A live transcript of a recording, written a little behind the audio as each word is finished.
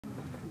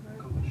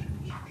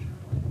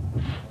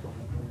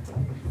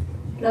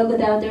Hello,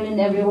 good afternoon,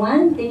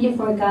 everyone. Thank you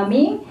for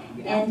coming.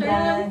 And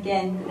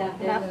again,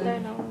 good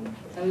afternoon.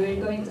 So we're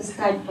going to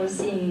start for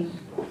singing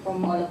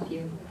from all of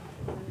you.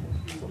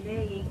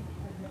 Today,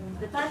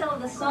 the title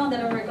of the song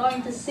that we're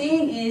going to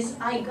sing is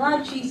I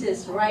Got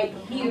Jesus Right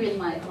Here in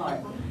My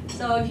Heart.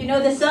 So if you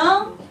know the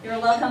song, you're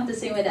welcome to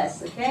sing with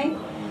us, okay?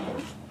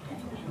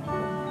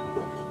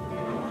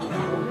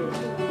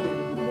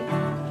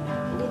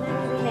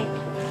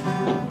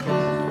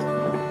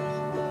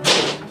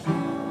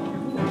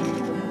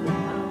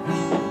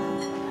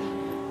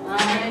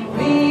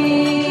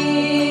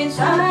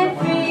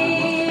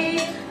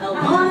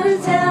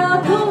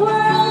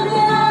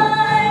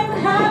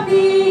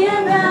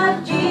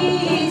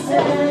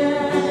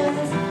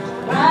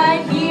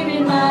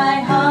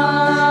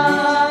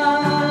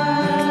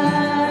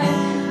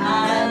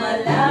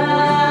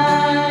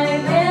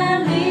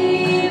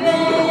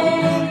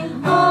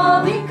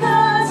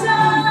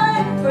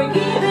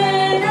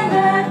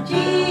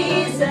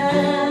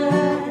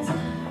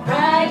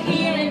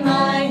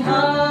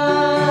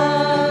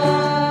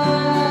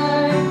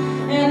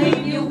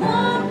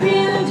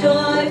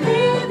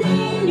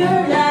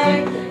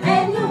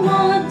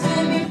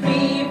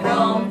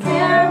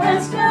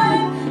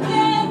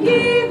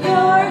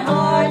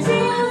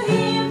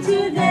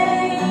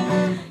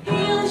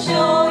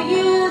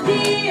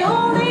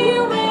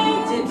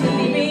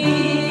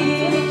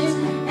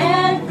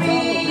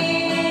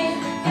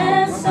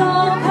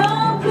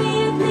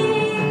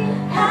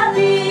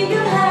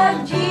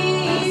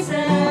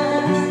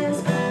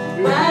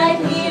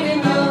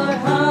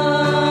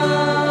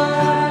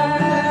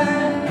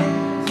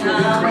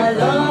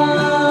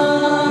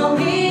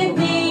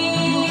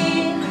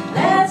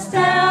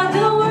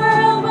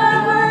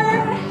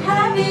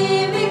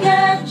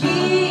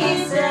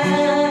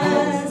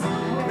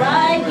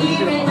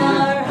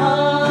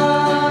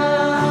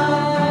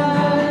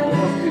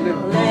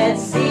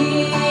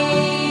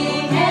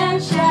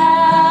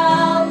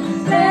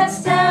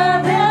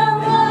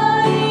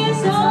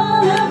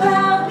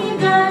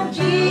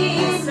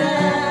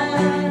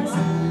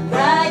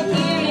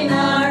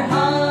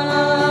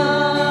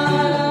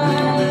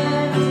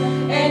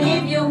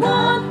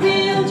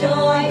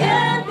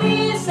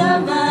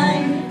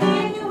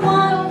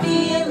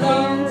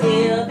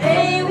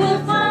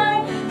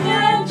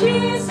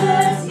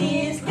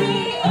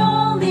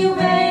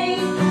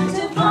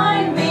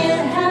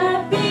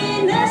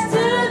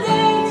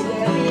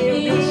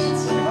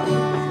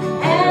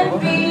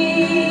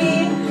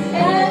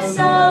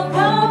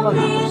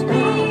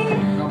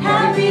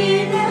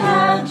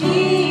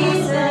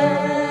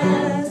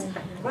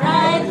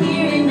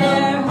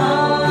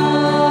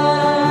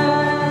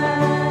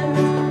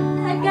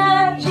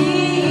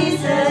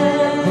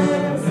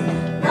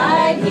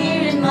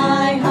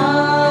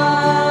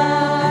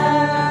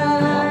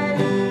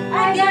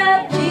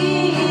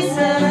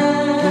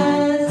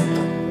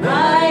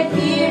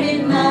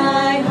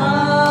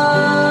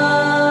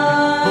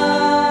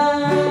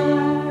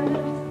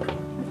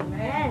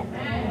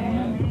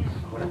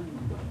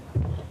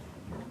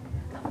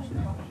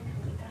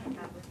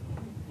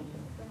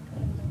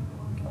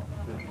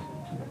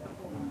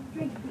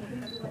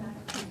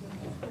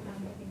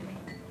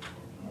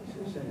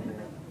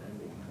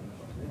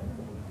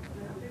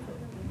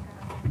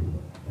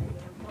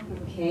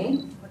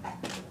 Okay.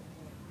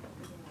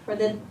 For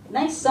the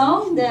next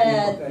song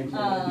that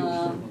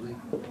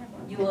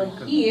you will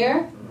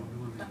hear,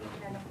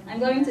 I'm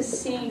going to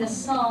sing the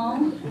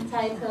song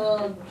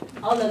entitled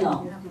All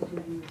Along.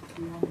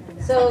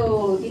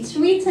 So it's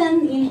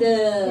written in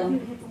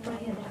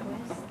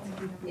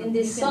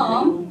this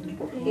song.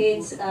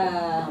 It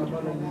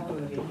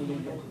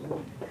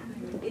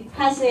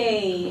has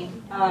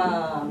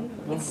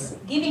it's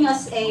giving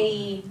us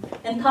a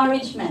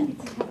encouragement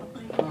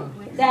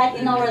that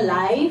in our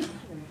life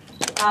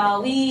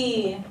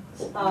we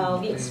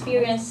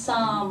experience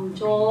some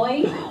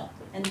joy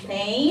and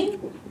pain,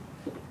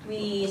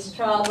 we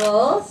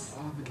struggles,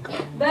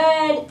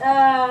 but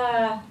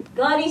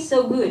God is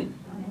so good,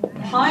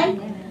 right?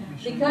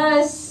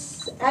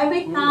 Because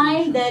every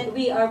time that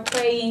we are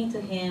praying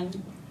to Him,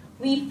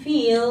 we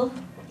feel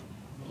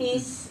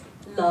His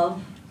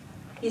love,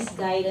 His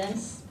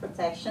guidance,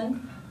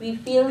 protection. We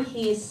feel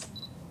His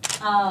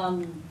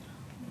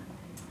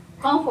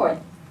comfort.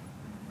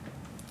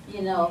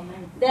 You know,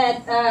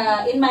 that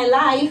in my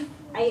life,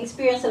 I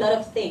experience a lot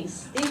of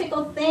things,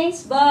 difficult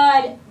things,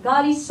 but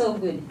God is so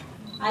good.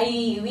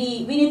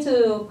 We need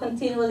to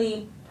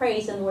continually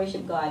praise and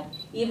worship God,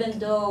 even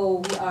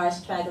though we are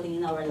struggling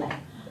in our life.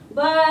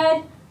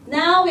 But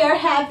now we are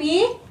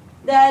happy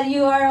that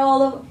you are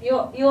all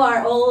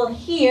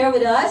here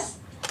with us,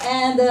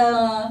 and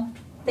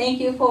thank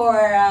you for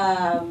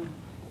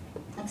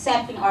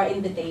accepting our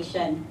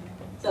invitation.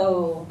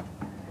 So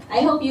I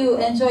hope you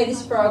enjoy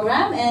this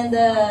program, and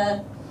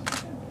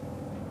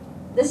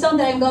the song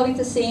that I'm going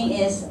to sing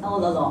is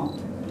All Along.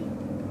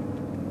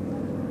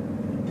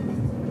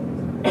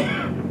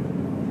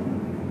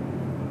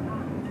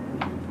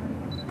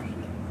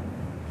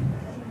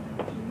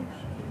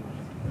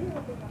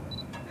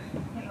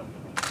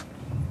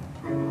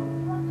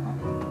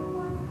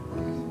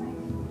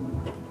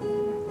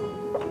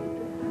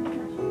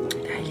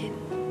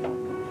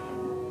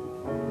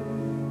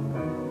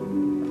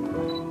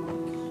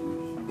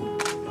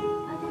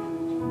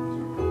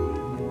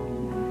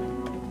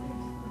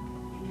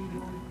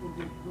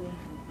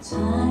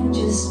 Time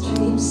just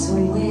drifts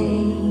away,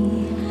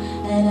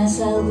 and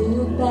as I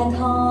look back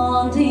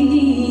on the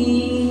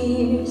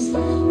years,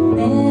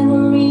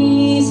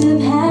 memories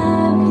of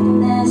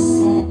happiness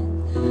and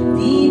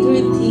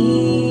bitter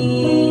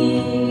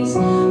tears.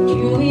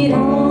 Through it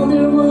all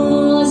there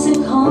was a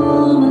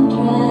common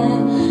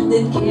thread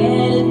that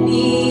cannot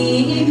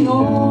be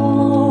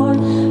ignored.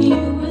 You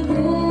were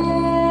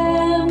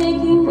there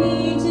making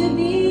me to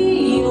be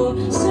your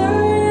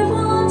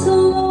servant,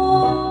 Lord.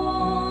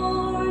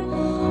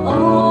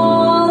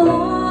 All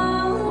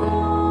along,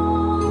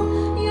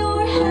 your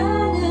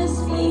hand has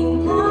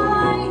been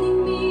guiding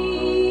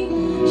me,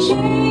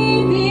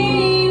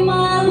 shaping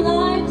my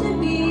life to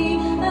be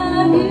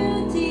a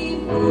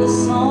beautiful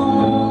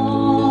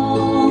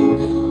song.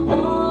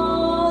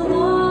 All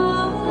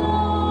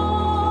along,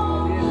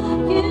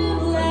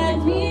 you've led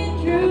me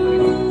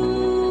through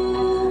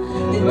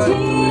the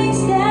things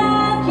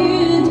that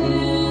you do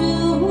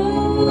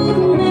would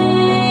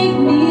make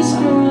me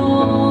strong.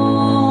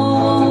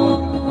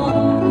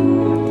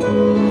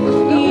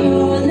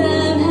 Your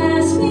love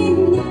has been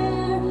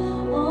there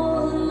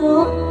all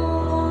along.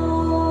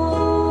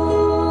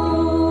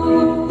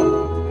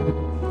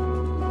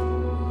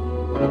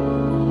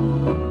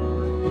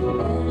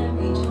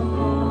 Every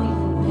joy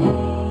and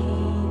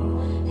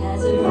pain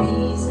has a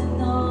reason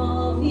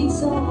of its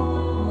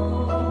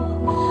own.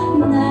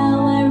 Now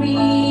I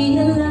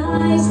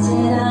realize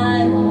that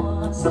I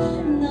was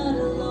not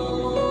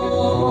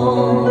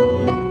alone.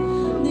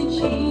 The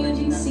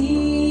changing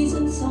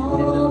seasons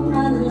of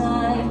my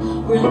life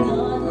were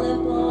not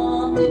left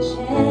on the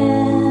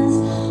chance.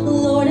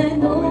 Lord, I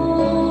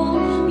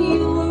know you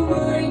were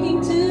working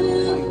to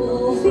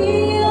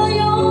fulfill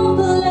your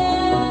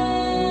plan.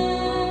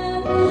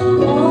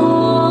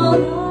 All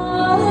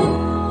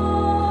along,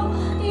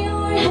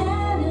 your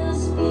hand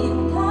has been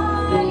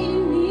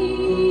guiding me,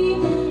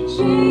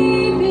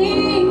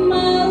 shaping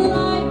my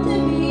life to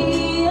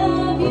be a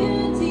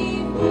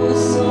beautiful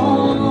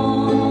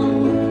song.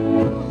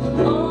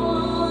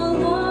 All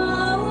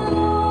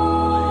along,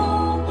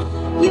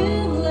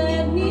 you've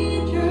led me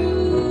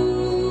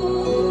through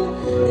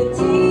the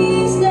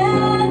things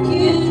that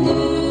you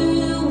do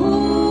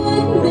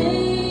would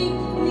make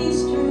me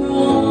strong.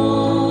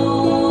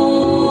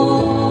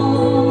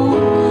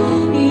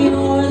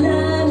 Your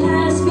love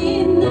has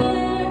been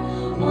there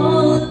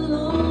all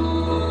along.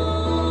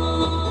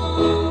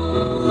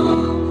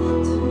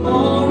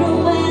 Tomorrow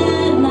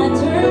when I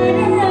turn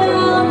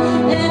around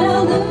and I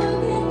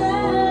look at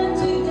that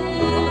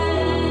today,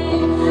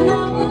 I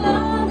will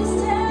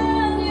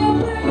understand your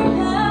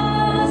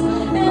purpose,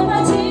 and my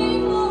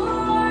thankful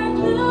heart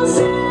will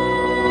sing.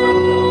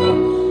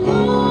 Oh,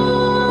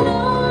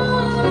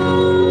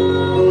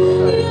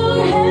 your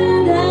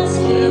hand has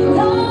been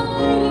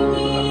guiding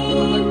me,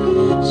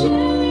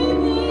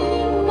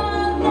 shaping my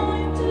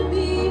life to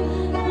be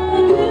a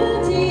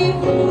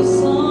beautiful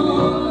song.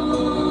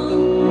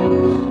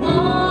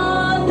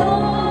 All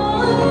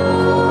along,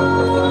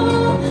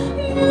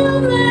 you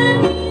led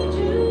me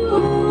through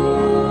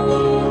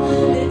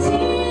the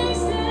things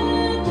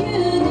that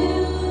you do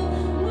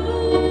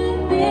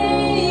would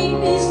make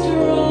me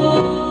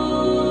strong.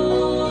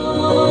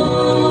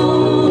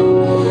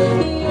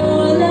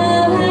 Your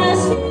love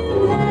has been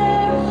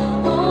there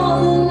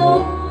all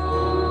along.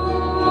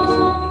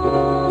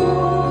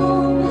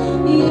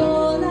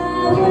 Your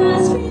love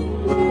has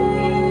been there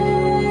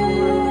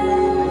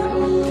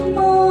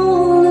all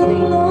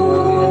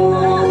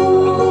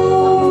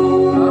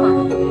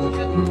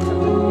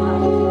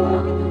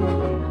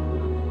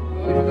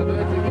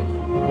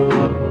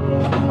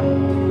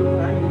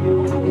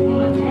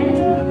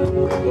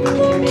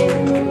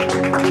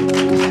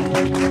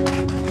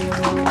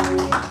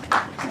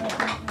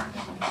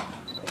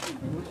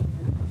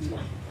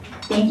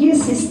Thank you,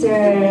 Sister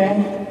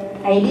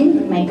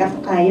Aileen, may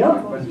kayo,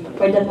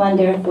 for that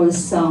wonderful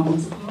song.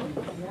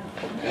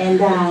 And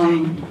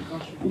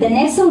the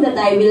next song that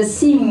I will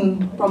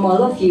sing from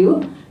all of you,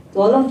 to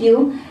all of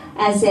you,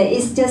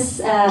 is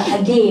just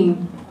a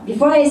game.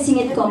 Before I sing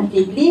it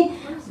completely,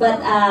 but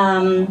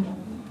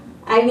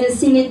I will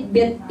sing it,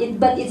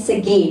 but it's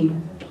a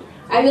game.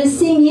 I will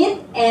sing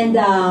it, and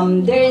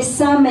there is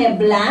some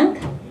blank.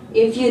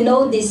 If you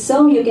know this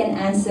song, you can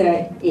answer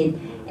it.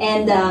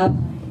 And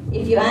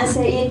if you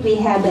answer it, we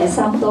have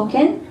some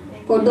token.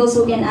 For those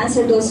who can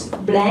answer those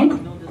blank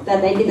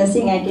that I didn't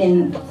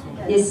sing,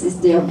 this is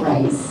their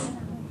prize.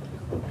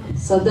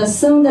 So the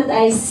song that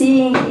I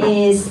sing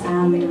is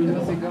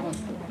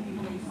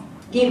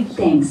Give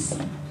Thanks.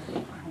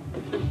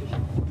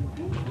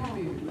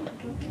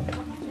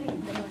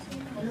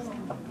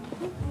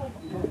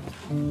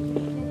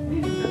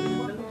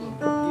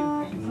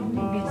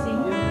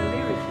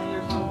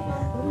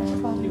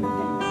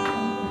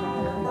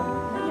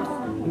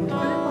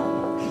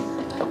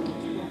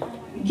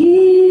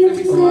 Give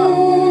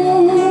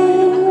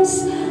thanks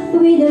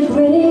with a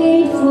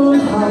grateful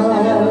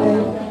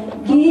heart.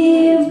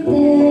 Give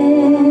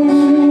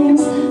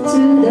thanks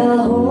to the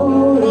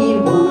Holy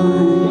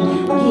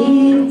One.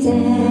 Give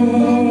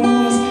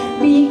thanks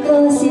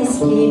because He's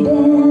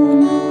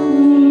given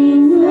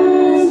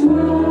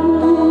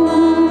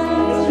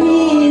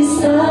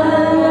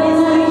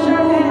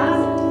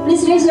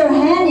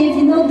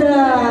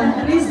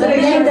the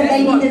line that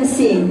I didn't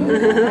sing.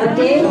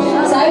 Okay?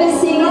 So I will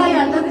sing it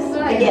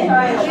again.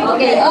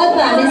 Okay, all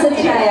time, it's a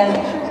trial.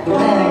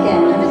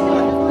 Again.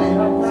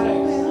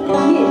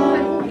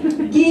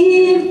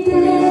 Give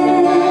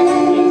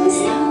thanks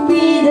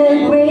with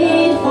a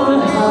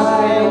grateful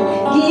heart.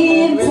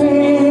 Give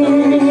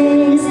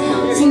thanks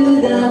to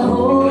the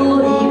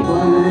Holy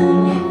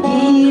One.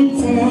 Give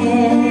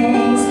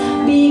thanks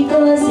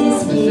because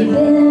He's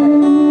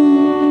given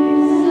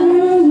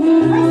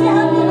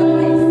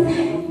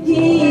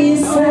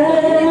His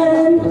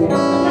Son.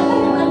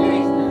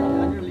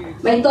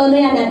 May tono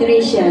yan, Ate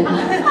Rachel.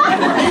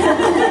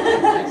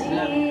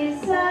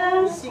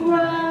 Jesus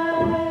Christ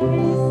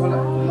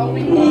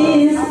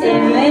is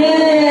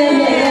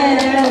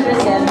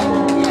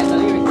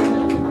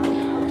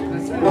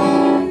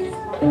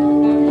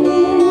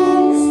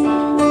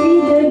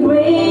with a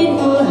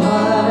grateful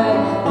heart,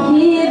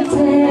 give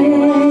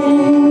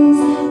thanks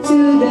to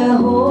the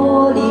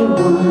Holy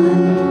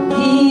One.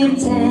 Give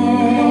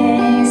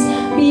thanks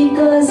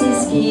because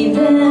He's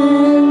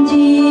given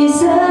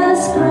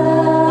Jesus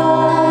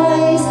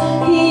Christ,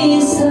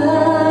 His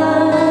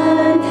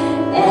Son.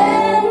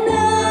 And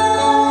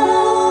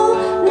now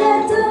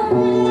let the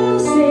whole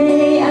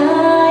say, I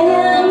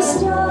am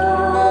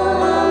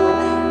strong.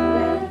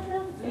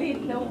 Lead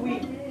the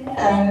weak.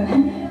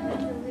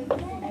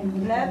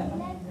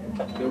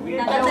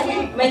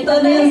 May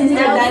tono yung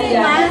Sister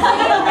Dalia.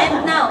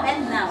 And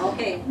now,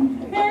 okay.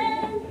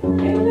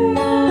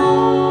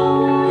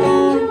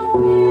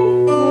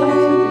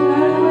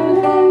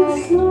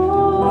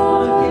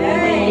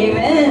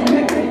 Amen.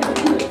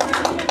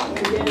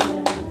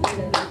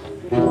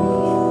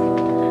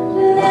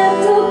 Let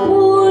the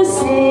poor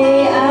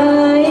say,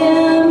 I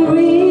am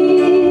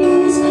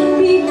rich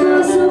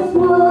because of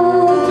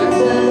what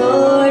the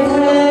Lord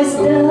has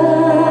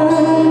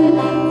done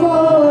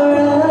for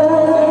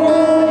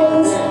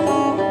us.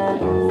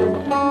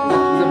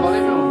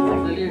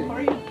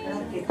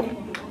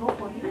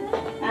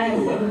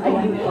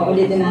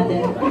 Ulitin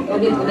natin.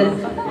 Ulit.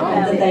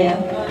 Ito tayo.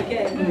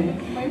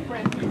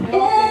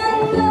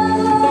 And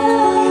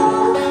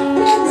now,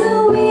 let the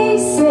weak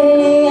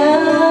say,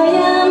 I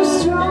am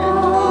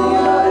strong.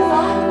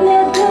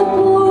 Let the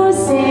poor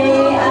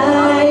say,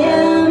 I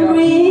am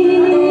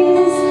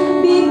rich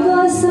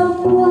because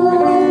of what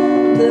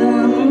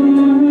the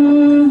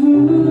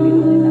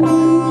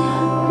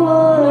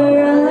for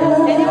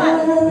us. Give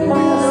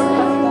thanks.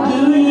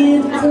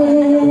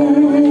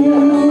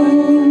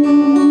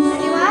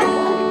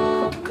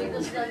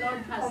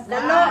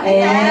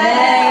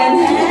 Amen.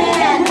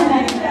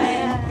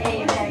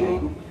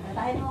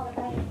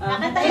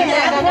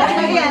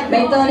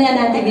 May tono yan,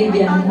 Ate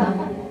Vivian.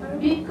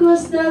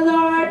 Because the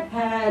Lord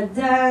had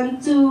done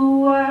to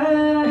us.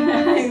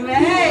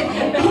 Amen.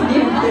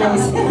 Give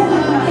thanks.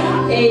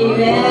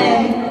 Amen.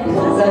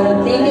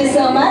 So, thank you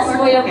so much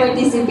for your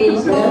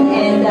participation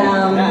and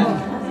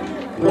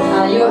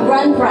your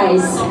grand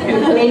prize.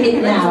 You claim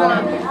it now.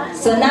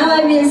 So now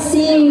I will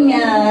sing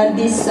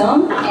this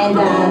song, and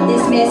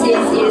this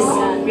message is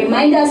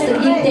remind us to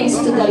give thanks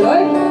to the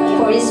Lord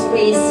for His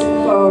praise,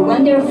 for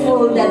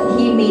wonderful that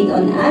He made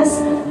on us,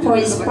 for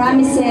His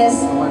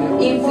promises.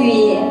 If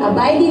we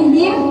abide in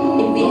Him,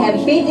 if we have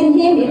faith in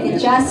Him, if we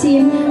trust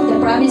Him, the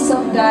promise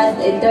of God,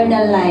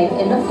 eternal life,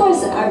 and of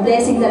course our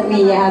blessing that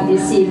we have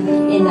received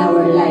in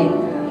our life.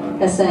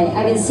 That's why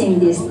I will sing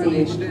this to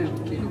you.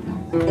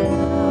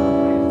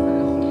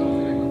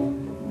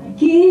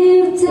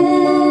 Give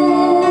thanks.